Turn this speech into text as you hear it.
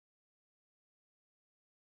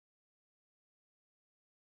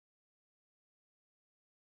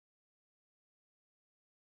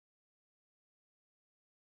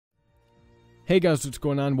Hey guys, what's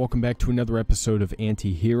going on? Welcome back to another episode of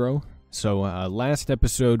Antihero. So, last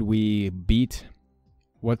episode we beat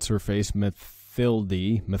what's-her-face,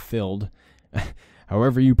 Mathilde,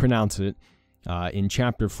 however you pronounce it, in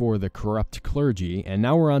Chapter 4, The Corrupt Clergy. And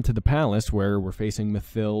now we're on to the palace, where we're facing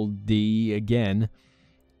Mathilde again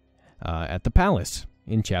at the palace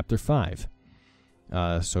in Chapter 5.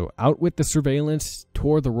 So, out with the surveillance,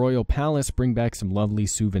 tour the royal palace, bring back some lovely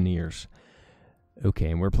souvenirs.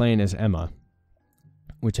 Okay, and we're playing as Emma,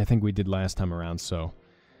 which I think we did last time around, so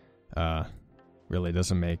really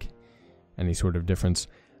doesn't make any sort of difference.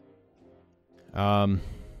 So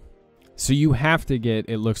you have to get,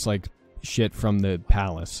 it looks like, shit from the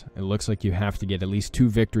palace. It looks like you have to get at least 2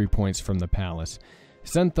 victory points from the palace.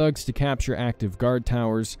 Send thugs to capture active guard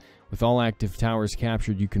towers. With all active towers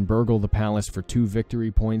captured, you can burgle the palace for 2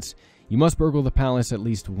 victory points. You must burgle the palace at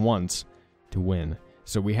least once to win.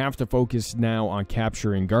 So we have to focus now on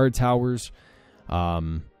capturing guard towers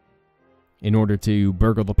in order to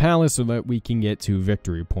burgle the palace so that we can get 2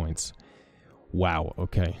 victory points. Wow,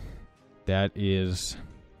 okay. That is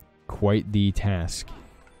quite the task.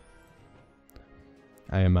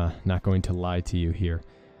 I am not going to lie to you here.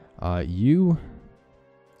 Do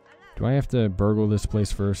I have to burgle this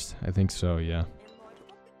place first? I think so, yeah.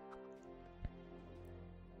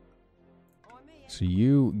 So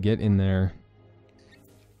you get in there.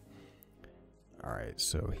 Alright,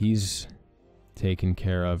 so he's taken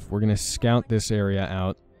care of. We're going to scout this area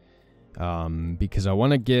out because I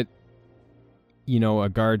want to get, you know, a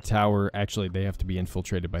guard tower. Actually, they have to be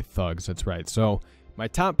infiltrated by thugs. That's right. So my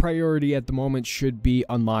top priority at the moment should be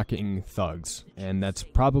unlocking thugs. And that's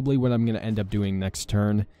probably what I'm going to end up doing next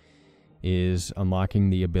turn, is unlocking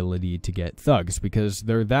the ability to get thugs, because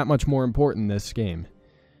they're that much more important in this game.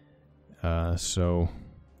 So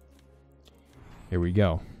here we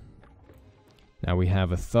go. Now we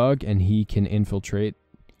have a thug, and he can infiltrate.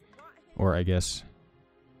 Or, I guess...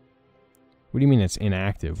 What do you mean it's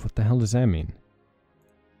inactive? What the hell does that mean?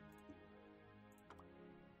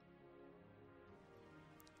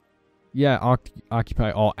 Yeah, occupy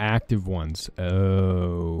all active ones.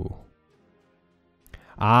 Oh.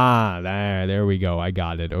 Ah, there we go. I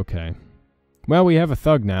got it. Okay. Well, we have a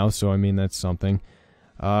thug now, so, I mean, that's something.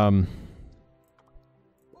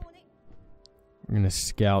 We're going to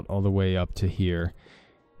scout all the way up to here.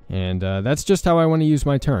 And that's just how I want to use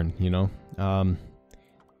my turn, you know. And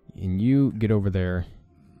you get over there.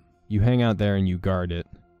 You hang out there and you guard it.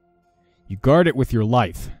 You guard it with your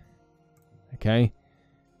life. Okay?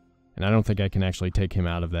 And I don't think I can actually take him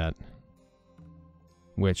out of that,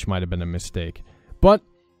 which might have been a mistake. But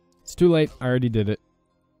it's too late. I already did it.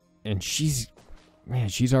 And she's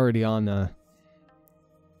already on a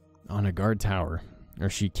guard tower. Or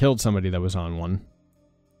she killed somebody that was on one.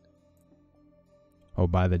 Oh,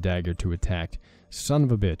 by the dagger to attack. Son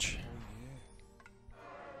of a bitch.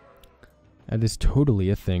 That is totally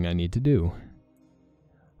a thing I need to do.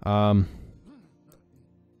 You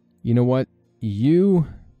know what?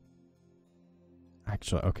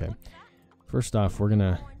 Actually, okay. First off, we're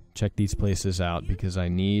gonna check these places out because I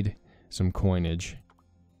need some coinage.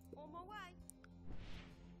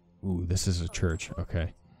 Ooh, this is a church.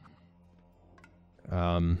 Okay.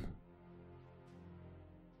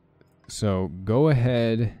 So go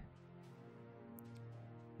ahead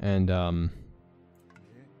and, oh,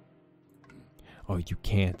 you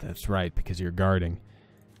can't, that's right, because you're guarding.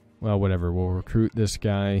 Well, whatever, we'll recruit this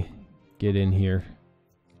guy, get in here.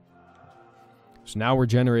 So now we're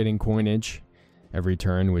generating coinage every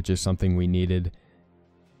turn, which is something we needed.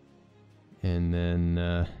 And then,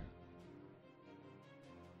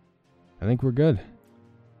 I think we're good.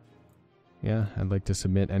 Yeah, I'd like to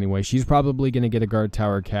submit anyway. She's probably going to get a guard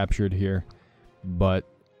tower captured here, but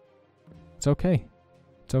it's okay.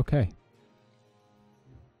 It's okay.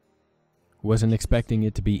 Wasn't expecting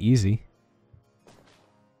it to be easy.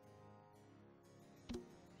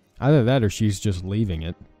 Either that or she's just leaving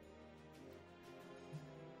it.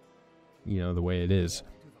 You know, the way it is.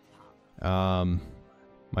 My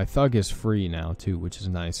thug is free now, too, which is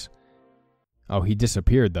nice. Oh, he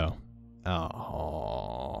disappeared, though.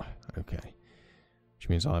 Oh, okay. Which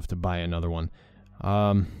means I'll have to buy another one.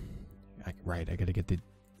 Right, I gotta get the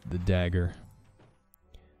dagger.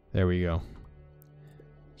 There we go.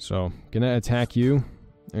 So, gonna attack you.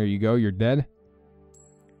 There you go, you're dead.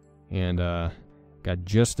 And, got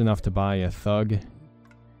just enough to buy a thug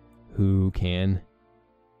who can...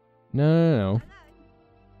 No.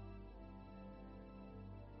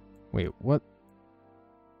 Wait, what?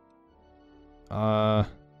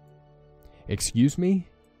 Excuse me?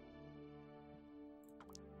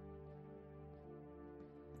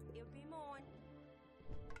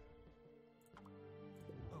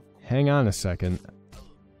 hang on a second.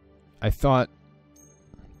 I thought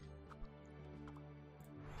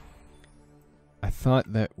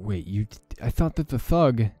that... Wait, I thought that the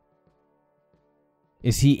thug...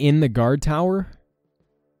 Is he in the guard tower?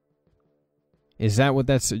 Is that what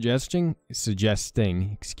that's suggesting?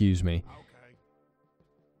 Excuse me.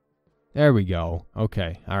 There we go.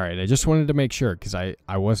 Okay, alright. I just wanted to make sure, because I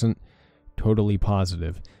wasn't totally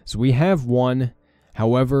positive. So we have one.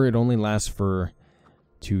 However, it only lasts for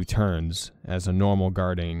 2 turns, as a normal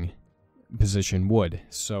guarding position would.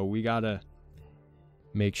 So we gotta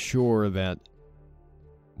make sure that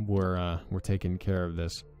we're taking care of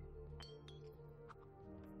this.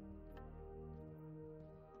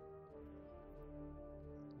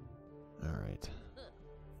 Alright.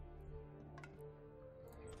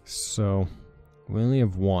 So, we only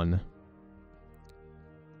have 1.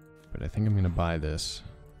 But I think I'm going to buy this.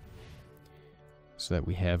 So that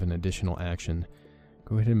we have an additional action.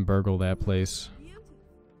 Go ahead and burgle that place.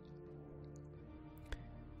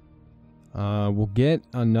 We'll get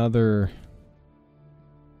another...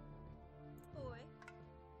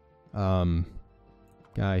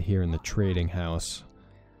 guy here in the trading house.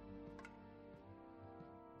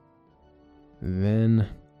 Then...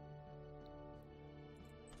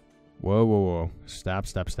 Whoa. Stop.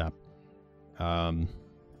 Then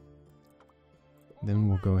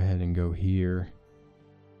we'll go ahead and go here.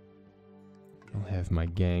 I'll have my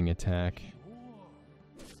gang attack.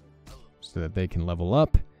 So that they can level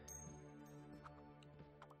up.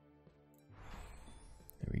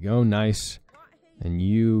 There we go, nice. And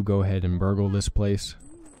you go ahead and burgle this place.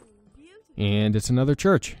 And it's another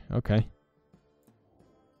church. Okay.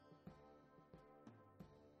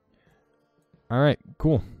 Alright,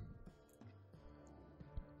 cool.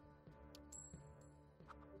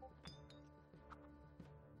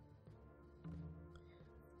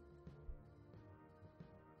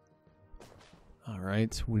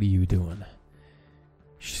 Alright, what are you doing?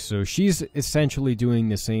 So she's essentially doing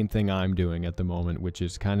the same thing I'm doing at the moment, which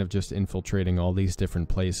is kind of just infiltrating all these different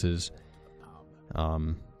places.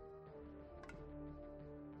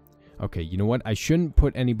 Okay, you know what? I shouldn't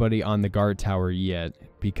put anybody on the guard tower yet,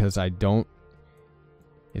 because I don't...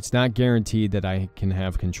 It's not guaranteed that I can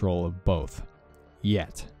have control of both.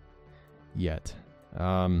 Yet.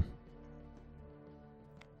 Now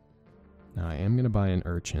I am going to buy an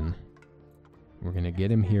urchin. We're going to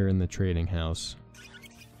get him here in the trading house.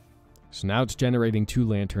 So now it's generating 2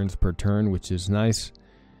 lanterns per turn, which is nice.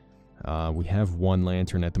 We have 1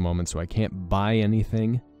 lantern at the moment, so I can't buy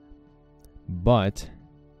anything. But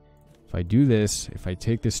if I do this, if I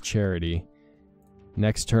take this charity,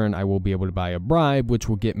 next turn I will be able to buy a bribe, which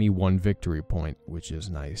will get me 1 victory point, which is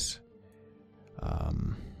nice.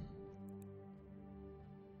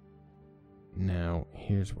 Now,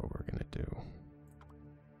 here's what we're going to do.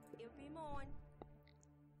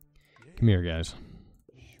 Come here, guys.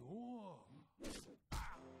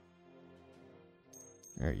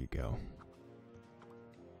 There you go.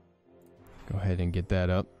 Go ahead and get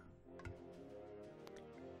that up.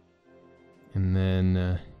 And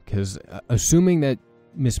then, because assuming that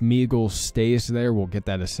Miss Meagle stays there, we'll get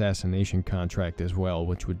that assassination contract as well,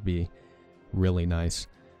 which would be really nice.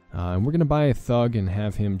 And we're going to buy a thug and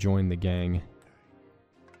have him join the gang,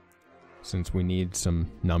 since we need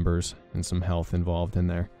some numbers and some health involved in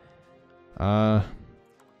there. You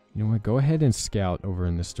know what? Go ahead and scout over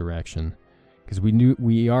in this direction. Because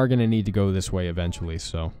we are going to need to go this way eventually,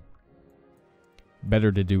 so better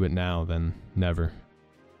to do it now than never.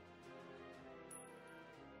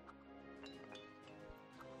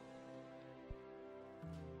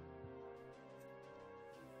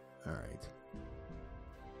 Alright.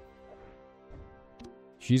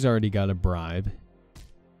 She's already got a bribe.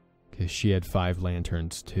 Because she had 5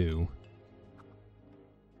 lanterns too.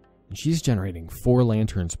 And she's generating 4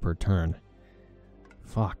 lanterns per turn.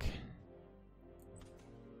 Fuck.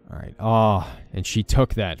 Alright. Oh, and she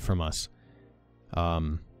took that from us.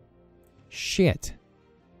 Shit.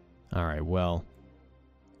 Alright, well.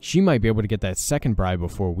 She might be able to get that second bribe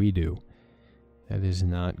before we do. That is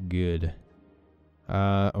not good.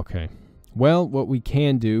 Okay. Well, what we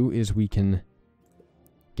can do is we can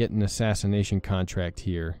get an assassination contract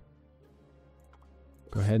here.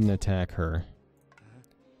 Go ahead and attack her.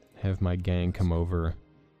 Have my gang come over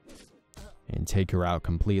and take her out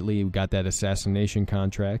completely. We got that assassination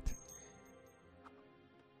contract,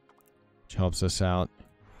 which helps us out.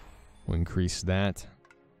 We'll increase that.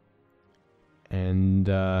 And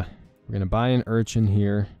we're going to buy an urchin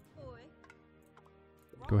here.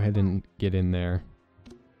 Go ahead and get in there.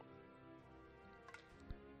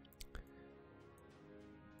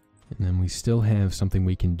 And then we still have something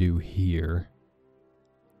we can do here.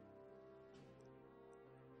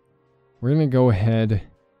 We're gonna go ahead.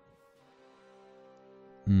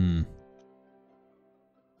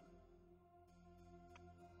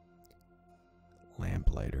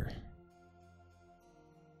 Lamplighter.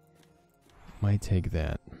 Might take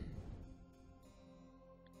that.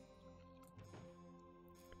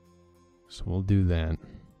 So we'll do that.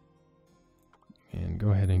 And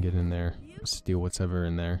go ahead and get in there. Steal what's ever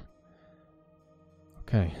in there.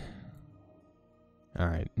 Okay.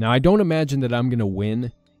 Alright. Now I don't imagine that I'm gonna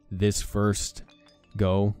win this first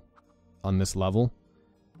go on this level.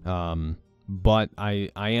 But I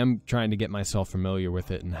am trying to get myself familiar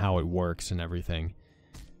with it and how it works and everything.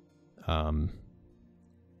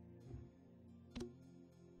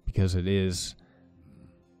 Because it is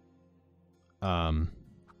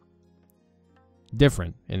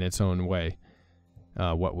different in its own way.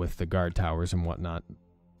 What with the guard towers and whatnot.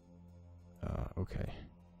 Okay.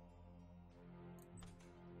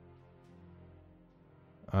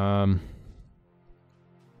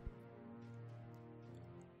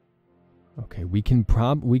 Okay, we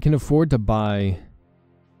can afford to buy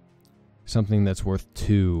something that's worth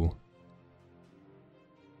 2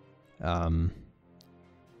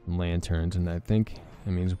 lanterns, and I think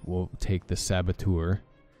that means we'll take the saboteur,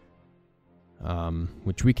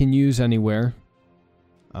 which we can use anywhere.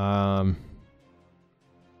 Although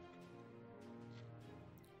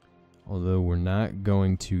we're not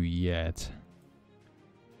going to yet.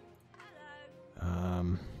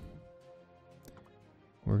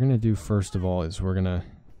 We're gonna do first of all is we're gonna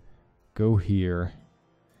go here,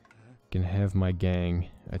 can have my gang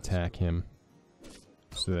attack him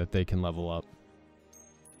so that they can level up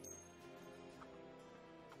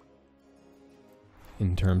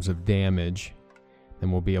in terms of damage.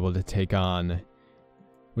 Then we'll be able to take on,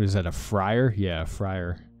 what is that, a friar? Yeah, a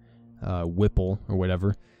friar, Whipple or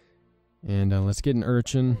whatever. And let's get an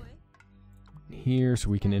urchin here so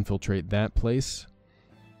we can infiltrate that place.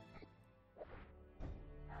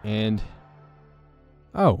 And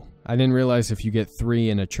oh, I didn't realize if you get 3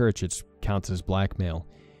 in a church it counts as blackmail.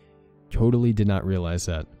 Totally did not realize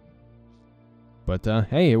that. But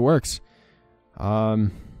hey, it works. We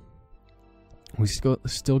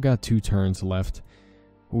still got 2 turns left.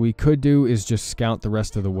 What we could do is just scout the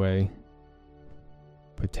rest of the way.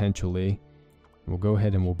 Potentially. We'll go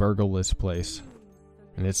ahead and we'll burgle this place.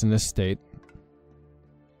 And it's an estate.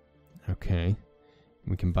 Okay.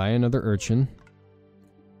 We can buy another urchin.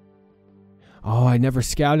 Oh, I never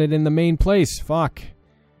scouted in the main place. Fuck.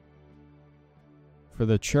 For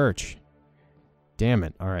the church. Damn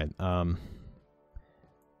it. Alright,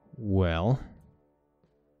 well.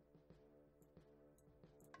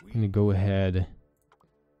 I'm gonna go ahead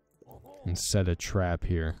and set a trap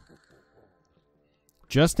here.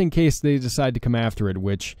 Just in case they decide to come after it,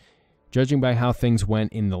 which, judging by how things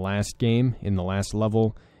went in the last game, in the last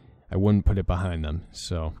level, I wouldn't put it behind them,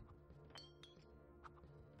 so.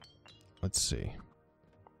 Let's see.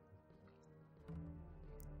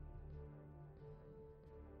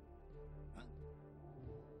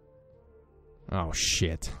 Oh,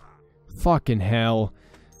 shit. Fucking hell.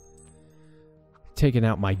 Taking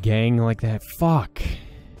out my gang like that. Fuck.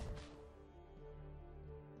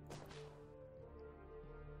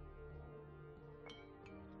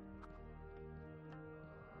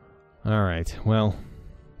 Alright, well.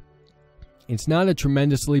 It's not a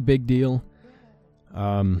tremendously big deal.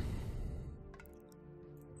 Because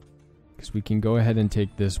we can go ahead and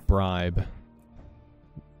take this bribe,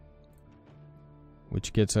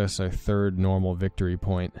 which gets us our 3rd normal victory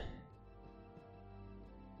point.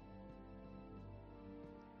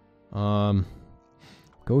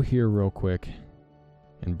 Go here real quick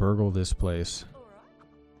and burgle this place.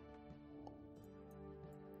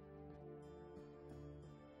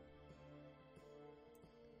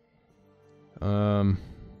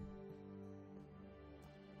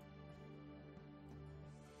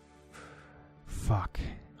 Fuck.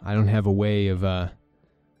 I don't have a way of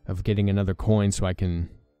getting another coin so I can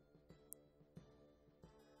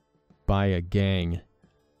buy a gang,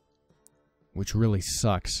 which really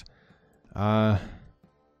sucks. Like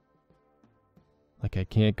I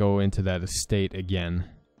can't go into that estate again.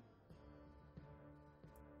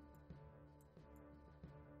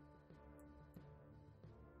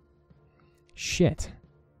 Shit.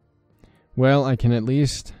 Well, I can at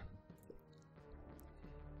least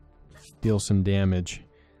deal some damage,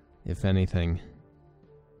 if anything.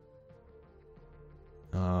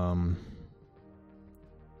 I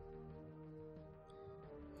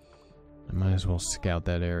might as well scout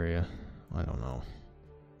that area. I don't know.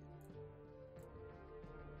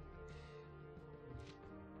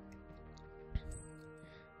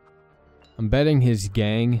 I'm betting his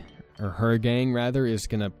gang, or her gang rather, is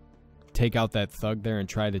gonna take out that thug there and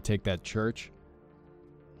try to take that church.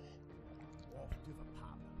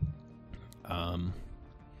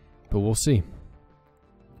 But we'll see.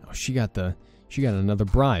 Oh, she got another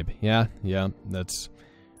bribe. Yeah, that's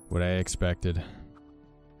what I expected.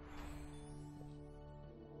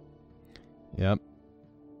 Yep.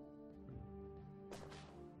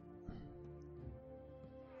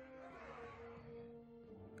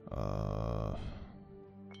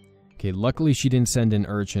 Okay, luckily she didn't send an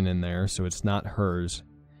urchin in there, so it's not hers.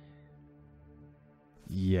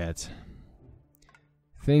 Yet.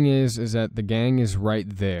 Thing is that the gang is right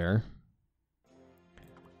there.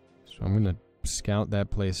 So I'm gonna scout that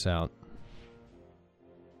place out.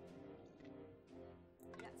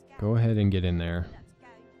 Go ahead and get in there.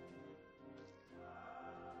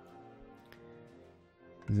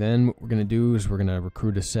 Then what we're gonna do is we're gonna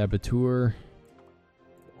recruit a saboteur.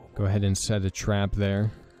 Go ahead and set a trap there.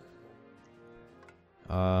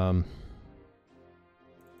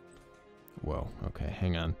 Whoa, okay,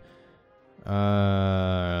 hang on.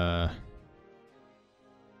 I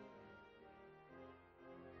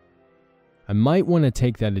might want to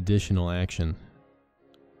take that additional action.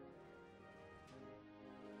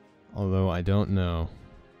 Although I don't know.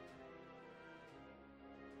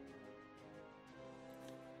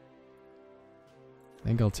 I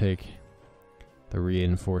think I'll take the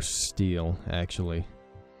reinforced steel, actually.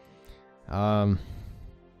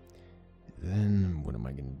 Then what am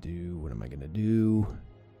I gonna do? What am I gonna do?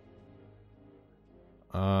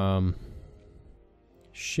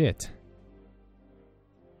 Shit.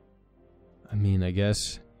 I mean, I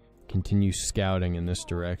guess continue scouting in this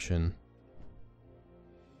direction.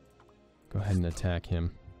 Go ahead and attack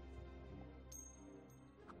him.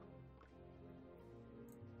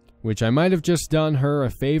 Which I might have just done her a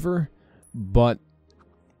favor, but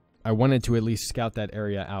I wanted to at least scout that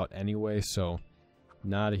area out anyway, so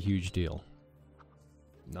not a huge deal.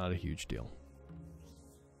 Not a huge deal.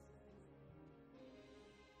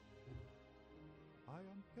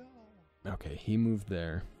 Okay, he moved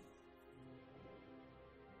there.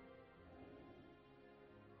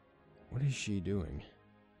 What is she doing?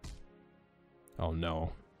 Oh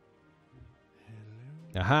no.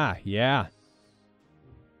 Aha, yeah.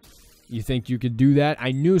 You think you could do that?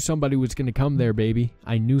 I knew somebody was gonna come there, baby.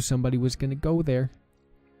 I knew somebody was gonna go there.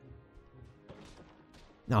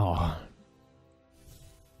 Oh.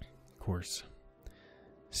 Of course.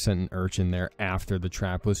 Sent an urchin there after the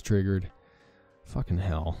trap was triggered. Fucking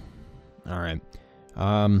hell. Alright.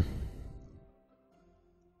 I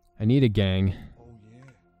need a gang.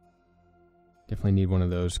 Definitely need one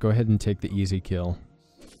of those. Go ahead and take the easy kill.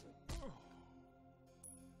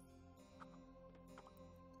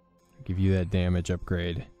 Give you that damage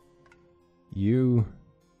upgrade. You...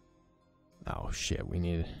 Oh shit, we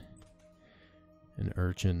need an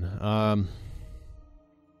urchin.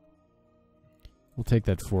 We'll take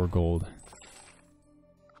that 4 gold.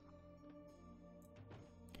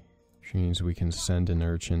 Which means we can send an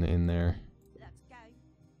urchin in there.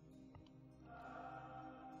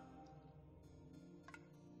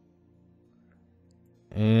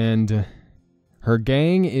 And her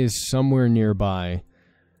gang is somewhere nearby.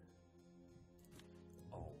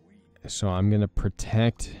 So I'm going to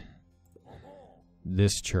protect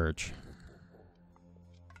this church.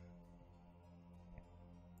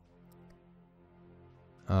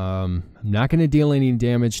 I'm not going to deal any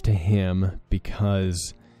damage to him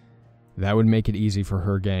because that would make it easy for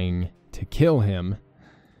her gang to kill him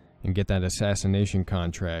and get that assassination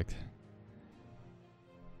contract.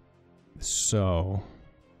 So,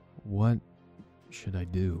 what should I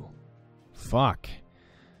do? Fuck.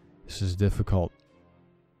 This is difficult.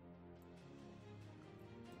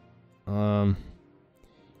 You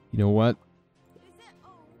know what?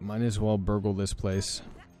 Might as well burgle this place.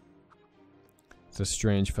 It's a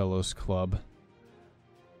Strange Fellows Club.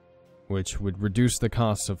 Which would reduce the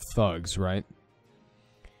costs of thugs, right?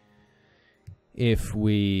 If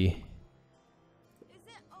we...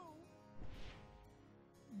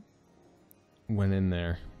 went in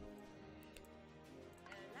there.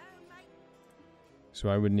 So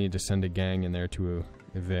I would need to send a gang in there to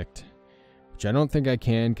evict. Which I don't think I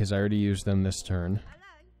can because I already used them this turn.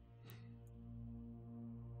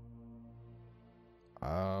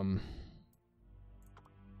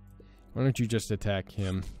 Why don't you just attack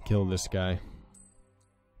him? Kill this guy.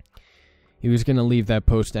 He was gonna leave that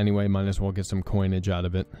post anyway, might as well get some coinage out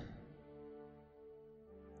of it.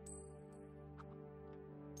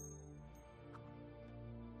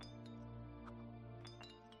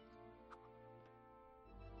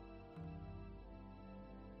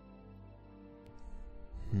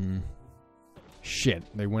 Shit,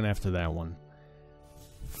 they went after that one.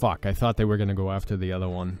 Fuck, I thought they were gonna go after the other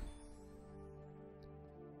one.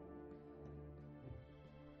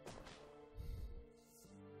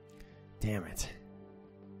 Damn it.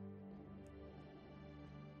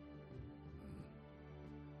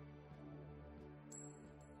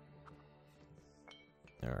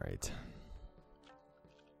 Alright.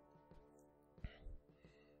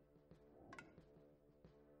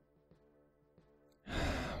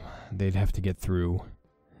 They'd have to get through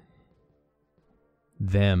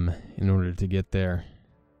them in order to get there.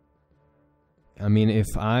 I mean, if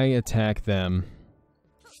I attack them...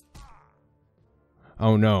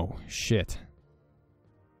 Oh no, shit.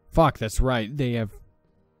 Fuck, that's right. They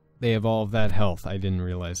have all of that health. I didn't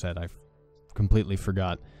realize that. I completely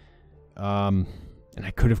forgot. And I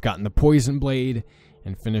could have gotten the poison blade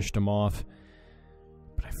and finished them off,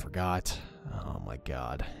 but I forgot. Oh my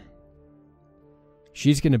god.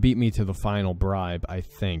 She's gonna beat me to the final bribe, I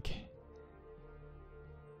think.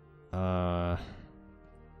 I'm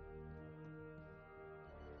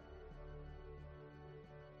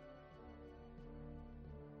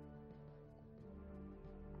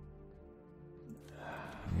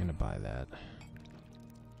gonna buy that.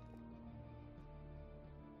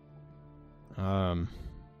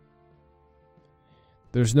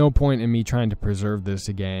 There's no point in me trying to preserve this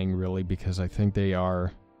gang, really, because I think they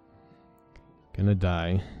are gonna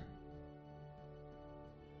die.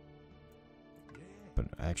 But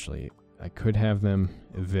actually, I could have them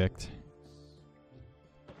evict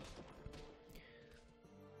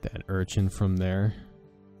that urchin from there,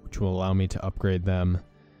 which will allow me to upgrade them.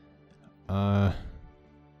 Go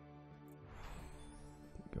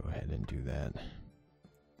ahead and do that.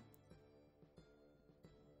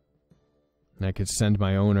 And I could send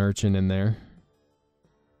my own urchin in there,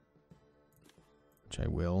 which I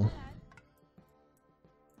will.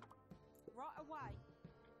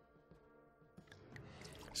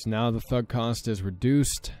 So now the thug cost is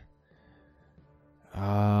reduced.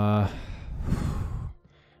 I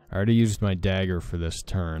already used my dagger for this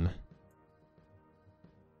turn.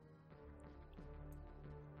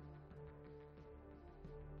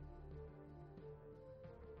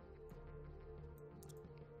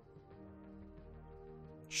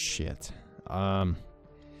 Shit. Fuck,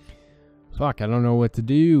 I don't know what to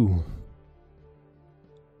do.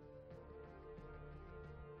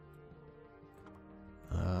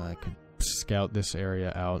 I could scout this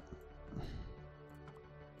area out.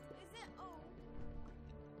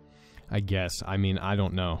 I guess. I mean, I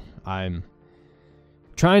don't know. I'm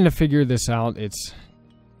trying to figure this out. It's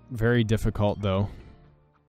very difficult, though.